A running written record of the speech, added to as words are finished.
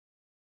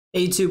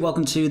Hey YouTube,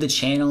 welcome to the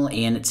channel,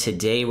 and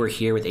today we're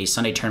here with a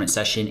Sunday tournament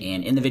session,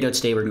 and in the video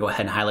today we're going to go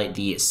ahead and highlight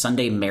the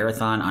Sunday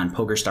Marathon on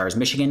PokerStars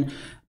Michigan.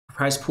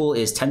 Prize pool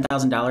is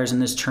 $10,000 in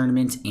this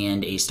tournament,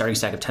 and a starting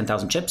stack of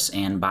 10,000 chips,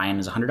 and buy-in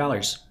is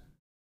 $100.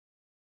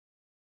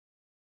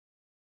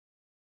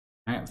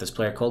 Alright, with this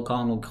player cold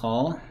calling, we'll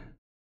call.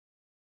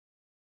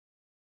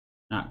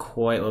 Not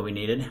quite what we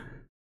needed.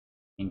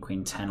 King,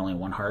 Queen, 10, only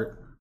one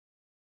heart.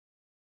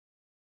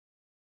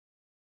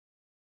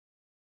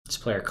 This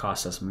player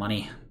costs us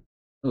money.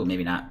 Ooh,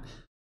 maybe not.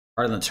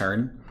 Part of the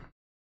turn.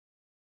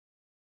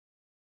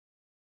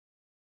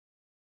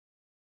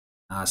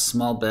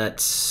 Small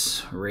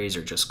bet, raise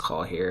or just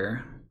call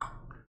here. I'm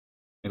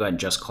gonna go ahead and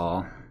just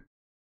call.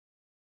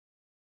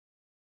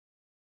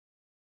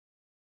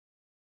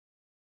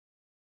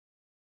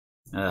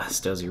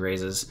 Stosy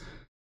raises.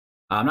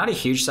 I'm not a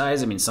huge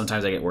size. I mean,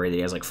 sometimes I get worried that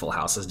he has like full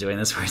houses doing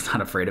this where he's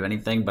not afraid of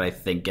anything, but I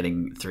think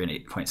getting 3 and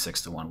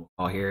 8.6 to 1 will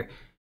call here.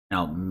 And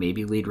I'll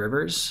maybe lead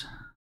rivers.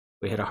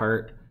 We hit a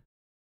heart.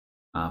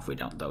 If we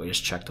don't, though, we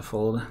just check to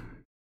fold.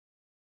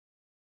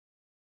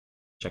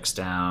 Checks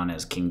down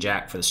as King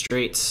Jack for the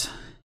straights.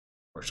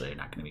 Unfortunately,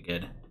 not going to be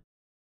good.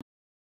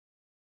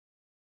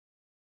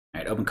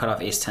 All right, open cutoff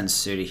ace 10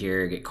 suited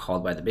here. Get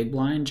called by the big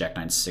blind. Jack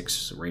 9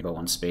 6 rainbow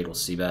 1 spade. We'll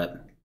see bet.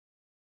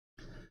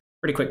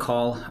 Pretty quick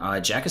call.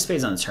 Jack of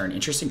spades on the turn.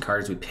 Interesting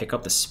cards. We pick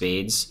up the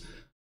spades,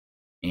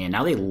 and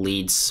now they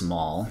lead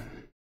small.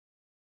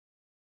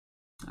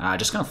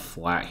 Just gonna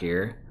flat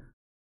here,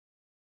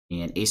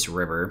 and ace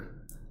river.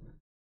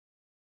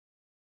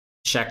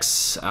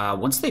 Checks.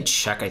 Once they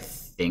check, I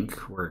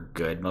think we're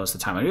good most of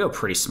the time. I'm gonna go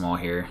pretty small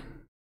here.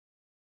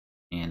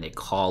 And they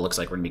call. Looks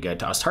like we're gonna be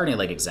good. I was targeting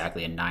like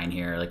exactly a 9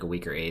 here, like a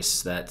weaker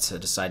ace that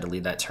decided to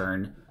lead that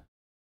turn.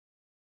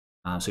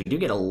 So we do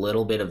get a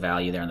little bit of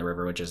value there on the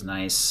river, which is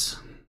nice.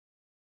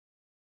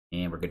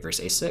 And we're good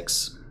versus ace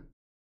 6.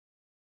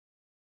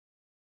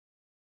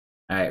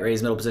 All right,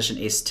 raise middle position,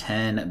 ace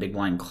 10, big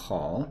blind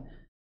call.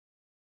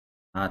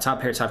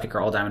 Top pair, top kicker,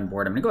 all diamond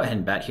board. I'm gonna go ahead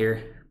and bet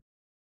here.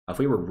 If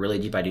we were really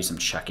deep, I'd do some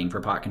checking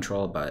for pot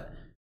control, but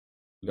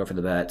go for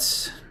the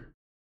bets.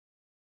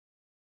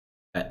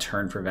 Bet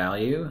turn for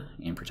value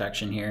and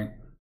protection here.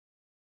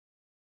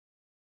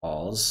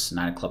 Balls,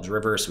 9 of clubs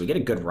river, so we get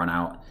a good run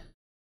out.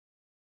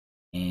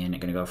 And I'm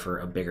gonna go for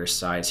a bigger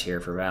size here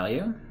for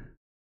value.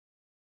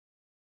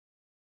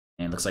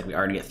 And it looks like we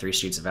already get 3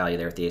 streets of value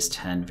there with the ace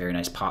 10. Very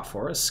nice pot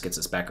for us. Gets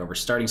us back over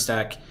starting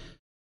stack.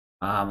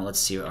 Let's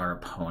see what our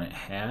opponent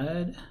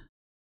had.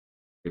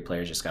 3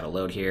 players just got a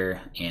load here,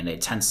 and they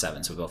had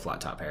 10-7, so we go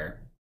flat top pair.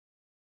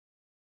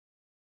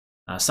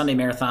 Sunday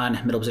Marathon,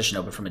 middle position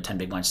open from a 10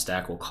 big blind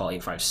stack. We'll call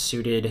 8-5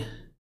 suited.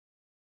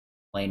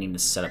 Planning to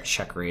set up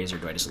check raise, or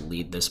do I just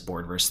lead this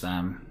board versus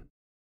them?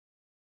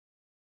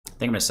 I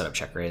think I'm going to set up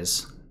check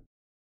raise.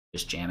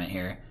 Just jam it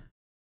here.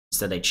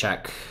 Instead they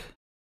check.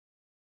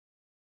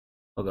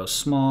 We'll go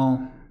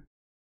small.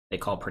 They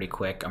call pretty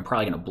quick. I'm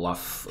probably going to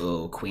bluff.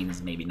 Oh, queens,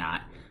 maybe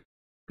not.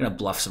 I'm going to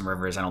bluff some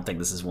rivers. I don't think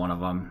this is one of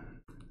them.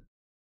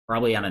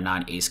 Probably on a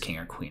non-ace king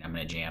or queen. I'm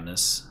going to jam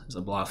this as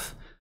a bluff.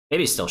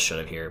 Maybe still should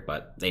have here,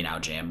 but they now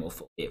jam. We'll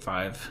fold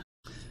 8-5.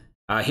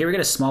 Here we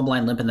get a small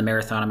blind limp in the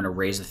marathon. I'm going to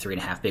raise the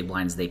 3.5 big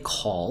blinds. They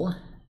call.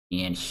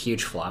 And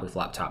huge flop. We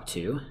flop top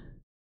 2.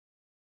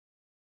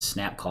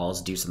 Snap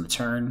calls, deuce on the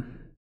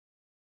turn.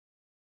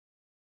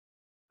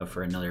 Go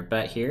for another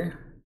bet here.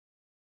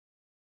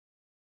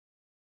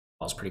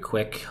 Calls pretty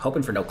quick.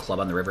 Hoping for no club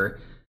on the river.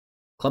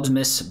 Clubs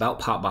miss, about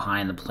pot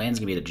behind. The plan's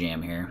gonna be to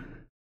jam here.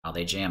 Oh,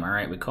 they jam. All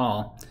right, we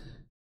call.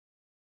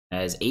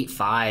 As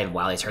 8-5.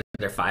 Wow, they turned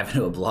their 5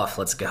 into a bluff.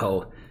 Let's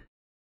go.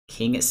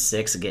 King at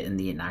 6, getting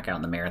the knockout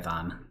in the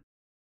marathon.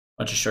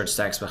 Bunch of short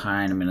stacks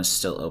behind. I'm gonna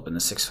still open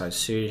the 6-5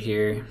 suited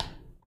here.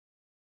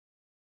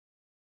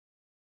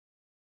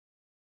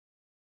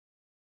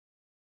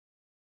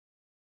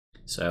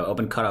 So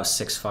open cutoff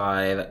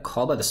 6-5.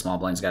 Called by the small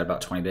blinds. Got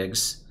about 20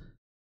 bigs.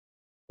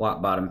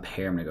 Flop bottom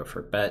pair. I'm gonna go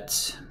for a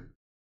bet.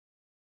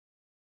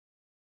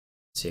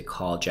 See a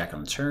call, jack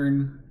on the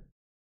turn.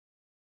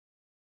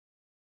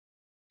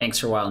 Thanks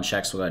for wild and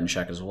checks. We'll go ahead and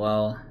check as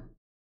well.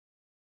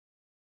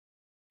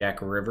 Jack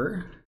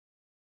river.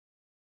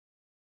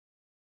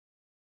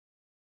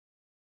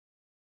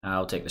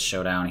 I'll take the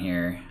showdown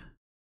here.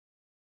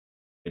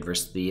 Good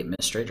versus the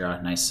missed straight draw.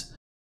 Nice. All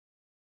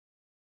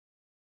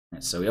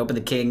right, so we open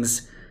the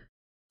kings.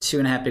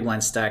 2.5 big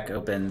blind stack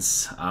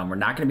opens. We're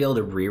not going to be able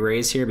to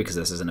re-raise here because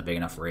this isn't a big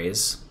enough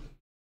raise.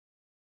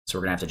 So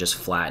we're going to have to just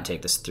flat and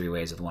take this 3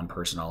 ways with 1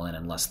 person all in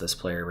unless this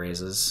player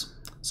raises.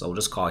 So we'll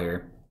just call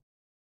here.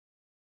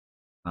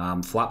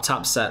 Flop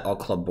top set, all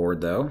club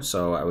board though.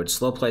 So I would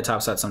slow play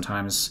top set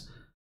sometimes.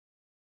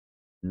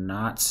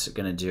 Not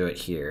going to do it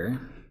here.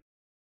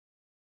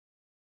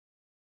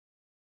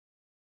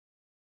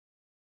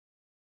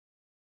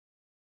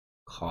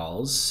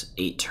 Calls,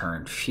 8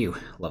 turn. Phew,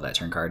 love that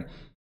turn card.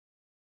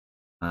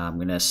 I'm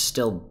going to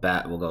still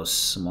bet. We'll go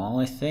small,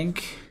 I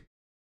think.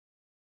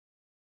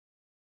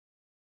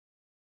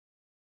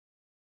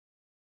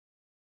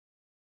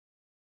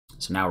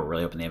 So now we're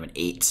really hoping they have an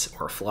 8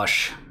 or a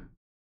flush.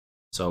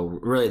 So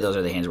really those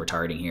are the hands we're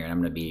targeting here, and I'm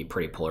going to be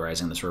pretty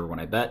polarizing this river when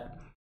I bet.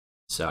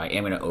 So I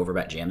am going to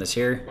overbet jam this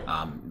here,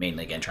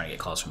 mainly again trying to get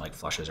calls from like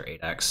flushes or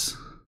 8x.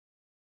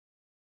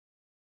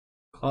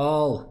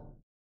 Call.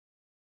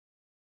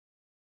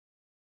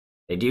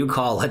 They do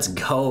call. Let's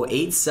go.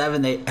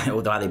 8-7.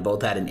 They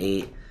both had an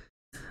 8.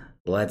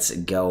 Let's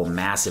go.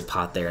 Massive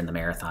pot there in the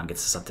marathon.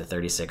 Gets us up to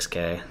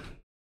 36K.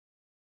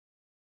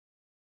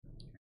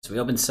 So we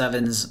open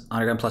 7s,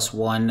 undergun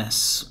 +1.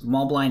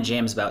 Small blind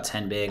jams about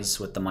 10 bigs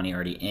with the money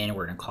already in.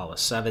 We're going to call with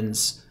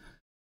 7s.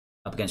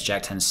 Up against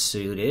Jack 10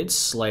 suited.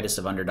 Slightest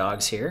of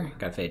underdogs here.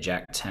 Got to fade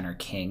Jack 10 or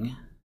King.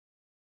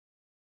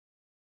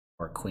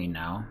 Or Queen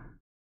now.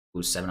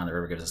 Ooh, 7 on the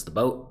river gives us the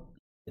boat.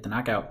 Get the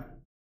knockout.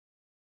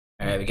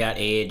 All right, we got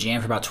a jam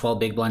for about 12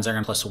 big blinds,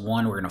 undergun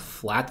 +1. We're going to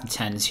flat the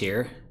 10s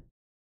here.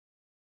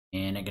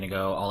 And I'm going to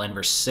go all in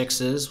versus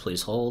 6s.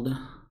 Please hold.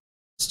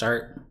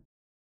 Start.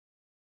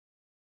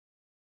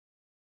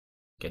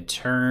 Good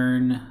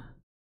turn.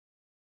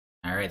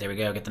 All right, there we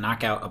go. Get the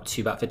knockout up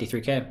to about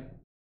 53K.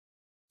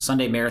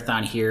 Sunday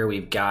marathon here.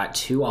 We've got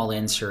 2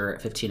 all-ins for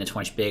 15 to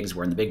 20 bigs.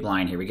 We're in the big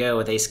blind. Here we go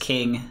with Ace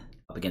King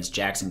up against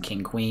Jackson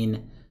King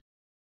Queen.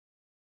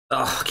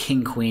 Oh,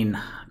 King Queen.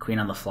 Queen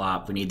on the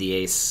flop. We need the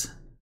ace.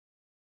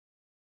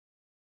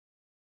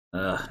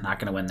 Not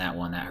gonna win that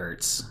one. That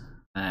hurts.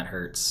 That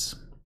hurts.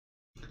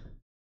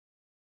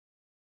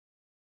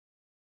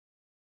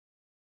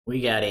 We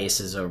got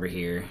aces over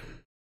here in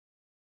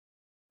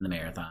the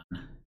marathon.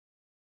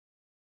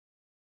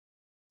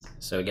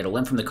 So we get a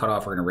limp from the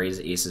cutoff. We're gonna raise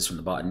the aces from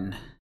the button.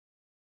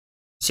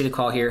 See the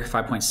call here,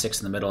 5.6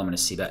 in the middle. I'm gonna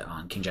see that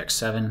on King Jack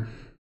 7.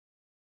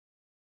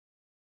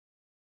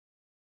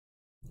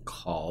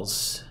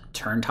 Calls.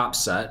 Turn top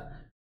set.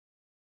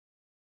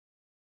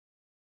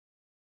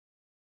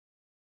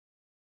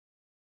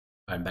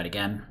 Go ahead and bet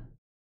again.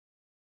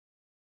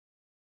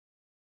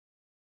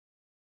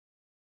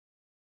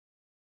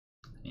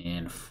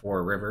 And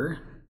 4 river.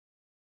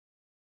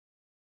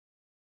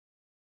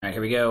 All right,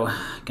 here we go.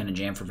 Gonna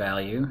jam for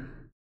value.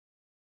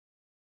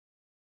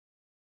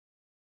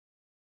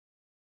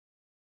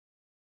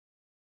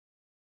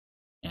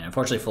 And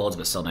unfortunately folds,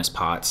 but still nice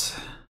pots.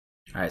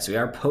 All right, so we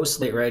are post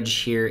late reg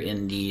here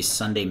in the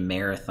Sunday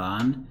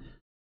marathon.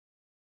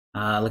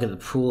 Look at the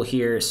pool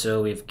here.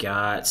 So we've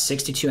got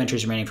 62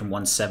 entries remaining from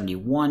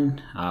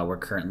 171. We're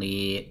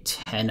currently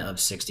 10 of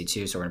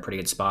 62, so we're in a pretty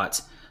good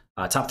spot.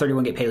 Top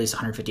 31 get paid at least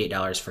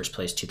 $158. First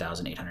place,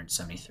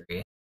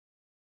 $2,873.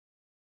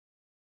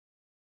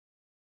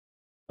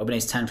 Open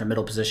ace 10 from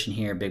middle position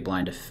here. Big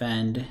blind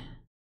defend.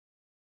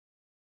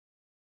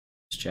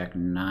 Jack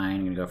 9.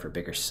 I'm gonna go for a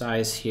bigger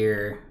size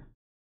here.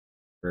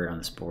 We're on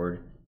this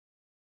board.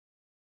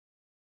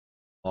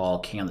 All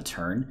king on the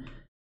turn.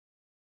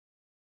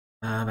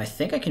 I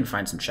think I can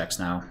find some checks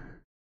now.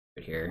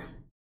 Right here.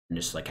 And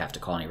just like have to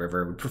call any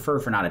river. We prefer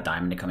for not a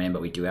diamond to come in,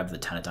 but we do have the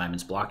 10 of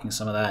diamonds blocking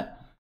some of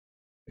that,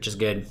 which is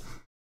good.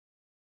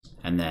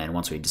 And then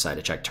once we decide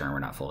to check turn, we're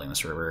not folding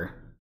this river.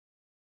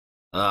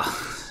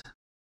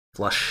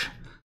 Flush.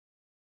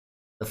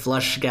 The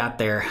flush got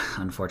there,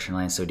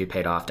 unfortunately, so we do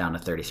paid off down to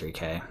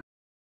 33K.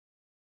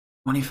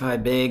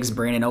 25 bigs,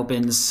 Brandon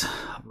opens.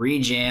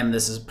 Rejam,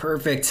 this is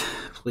perfect.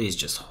 Please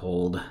just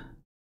hold.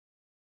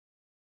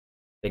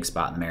 Big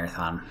spot in the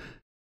marathon.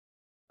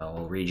 So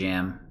we'll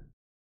rejam.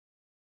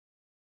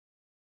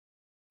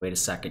 Wait a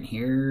second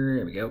here.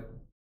 There we go.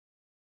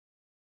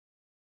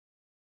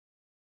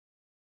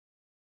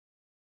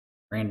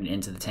 Brandon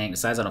into the tank.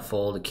 Decides on a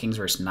fold. Kings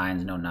versus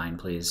 9s. No 9,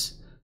 please.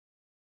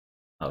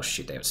 Oh,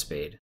 shoot. They have a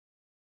spade.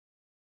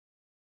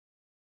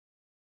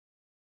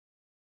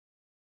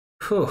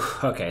 Whew.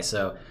 Okay,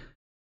 so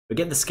we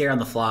get the scare on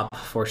the flop.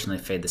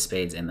 Fortunately, fade the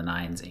spades and the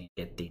 9s and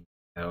get the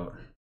out.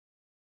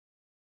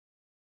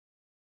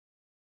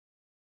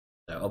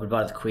 So open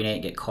bot with the queen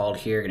 8, get called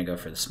here. Gonna go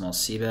for the small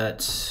c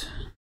bet.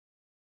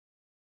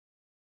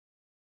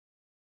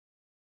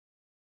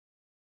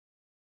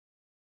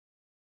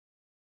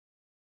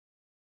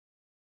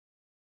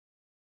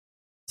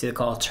 See the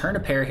call, turn a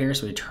pair here,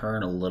 so we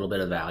turn a little bit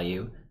of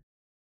value.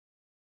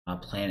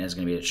 Plan is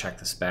gonna be to check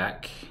this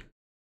back.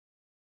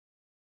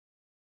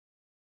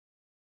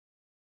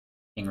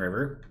 King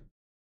river.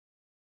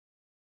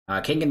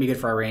 King can be good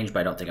for our range,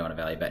 but I don't think I want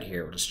to value bet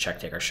here. We'll just check,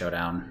 take our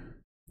showdown,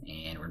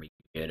 and we're gonna be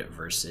good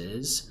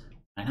versus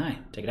 9 high.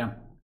 Take it down.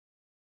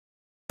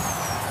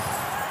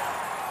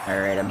 All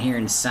right, I'm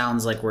hearing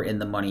sounds like we're in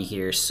the money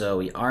here. So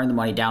we are in the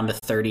money, down to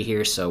 30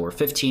 here. So we're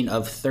 15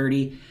 of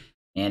 30.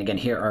 And again,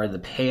 here are the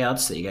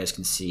payouts that you guys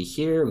can see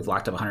here. We've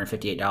locked up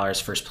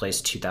 $158. First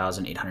place,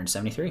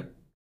 $2,873.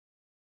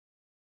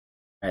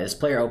 All right, this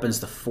player opens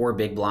the 4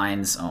 big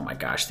blinds. Oh my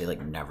gosh, they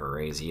like never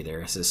raise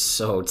either. This is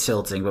so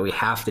tilting, but we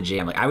have to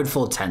jam. Like I would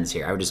fold 10s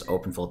here. I would just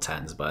open full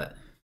 10s, but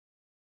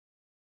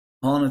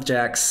all in with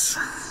jacks.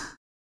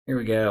 Here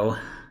we go.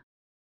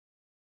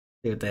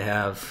 See what they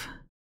have.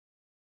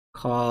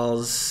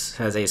 Calls,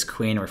 has ace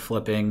queen, we're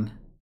flipping.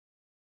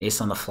 Ace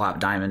on the flop,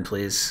 diamond,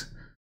 please.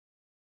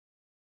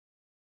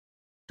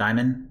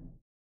 Diamond?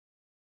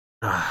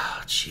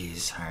 Oh,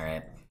 jeez, all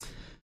right.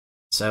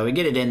 So we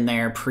get it in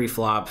there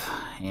pre-flop,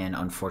 and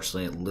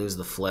unfortunately lose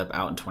the flip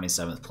out in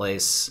 27th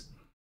place.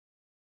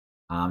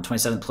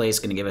 27th place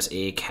going to give us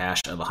a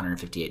cash of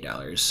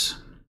 $158.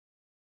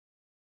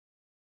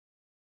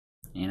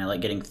 And I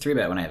like getting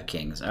 3-bet when I have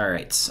kings. All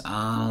right,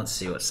 let's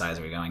see what size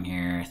are we going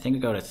here. I think we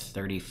go to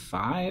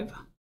 35.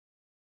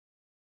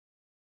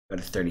 Go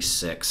to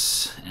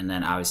 36, and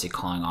then obviously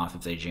calling off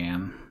if they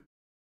jam.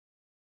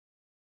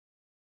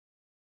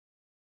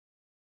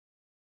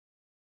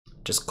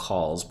 Just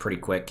calls pretty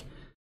quick.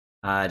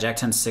 Jack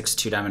 10, 6,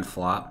 2 diamond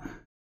flop.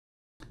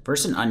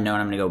 Versus an unknown,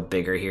 I'm going to go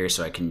bigger here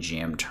so I can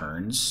jam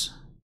turns.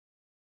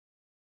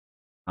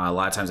 A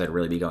lot of times I'd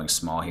really be going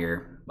small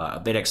here, but a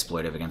bit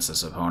exploitive against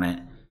this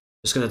opponent.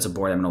 Just because it's a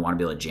board I'm going to want to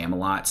be able to jam a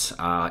lot.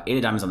 8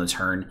 of diamonds on the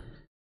turn.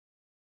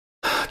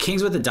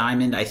 Kings with a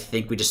diamond, I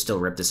think we just still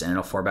rip this in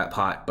a 4-bet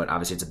pot, but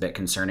obviously it's a bit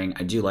concerning.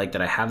 I do like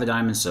that I have a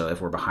diamond, so if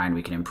we're behind,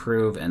 we can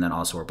improve, and then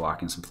also we're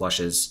blocking some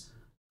flushes.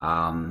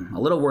 A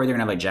little worried they're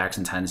going to have like jacks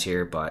and 10s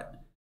here, but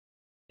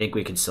I think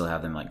we could still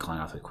have them like calling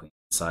off the queen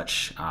and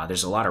such.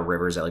 There's a lot of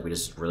rivers that like we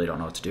just really don't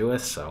know what to do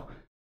with, so I'm going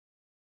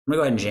to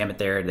go ahead and jam it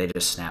there. They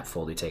just snap,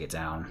 fold, we take it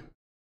down.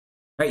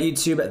 All right,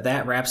 YouTube,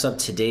 that wraps up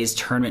today's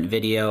tournament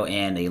video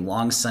and a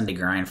long Sunday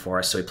grind for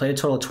us. So we played a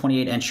total of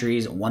 28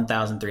 entries,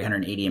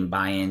 1,380 in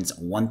buy-ins,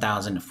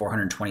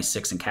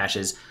 1,426 in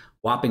cashes,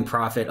 whopping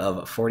profit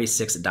of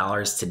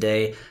 $46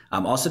 today.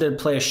 Also did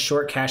play a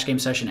short cash game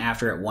session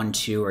after at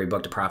 1-2 where we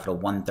booked a profit of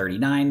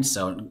 $139.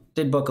 So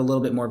did book a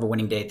little bit more of a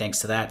winning day thanks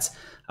to that.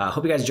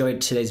 Hope you guys enjoyed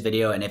today's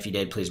video, and if you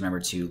did, please remember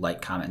to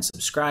like, comment, and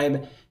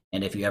subscribe.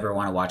 And if you ever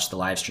want to watch the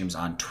live streams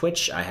on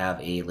Twitch, I have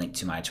a link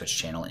to my Twitch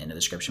channel in the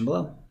description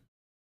below.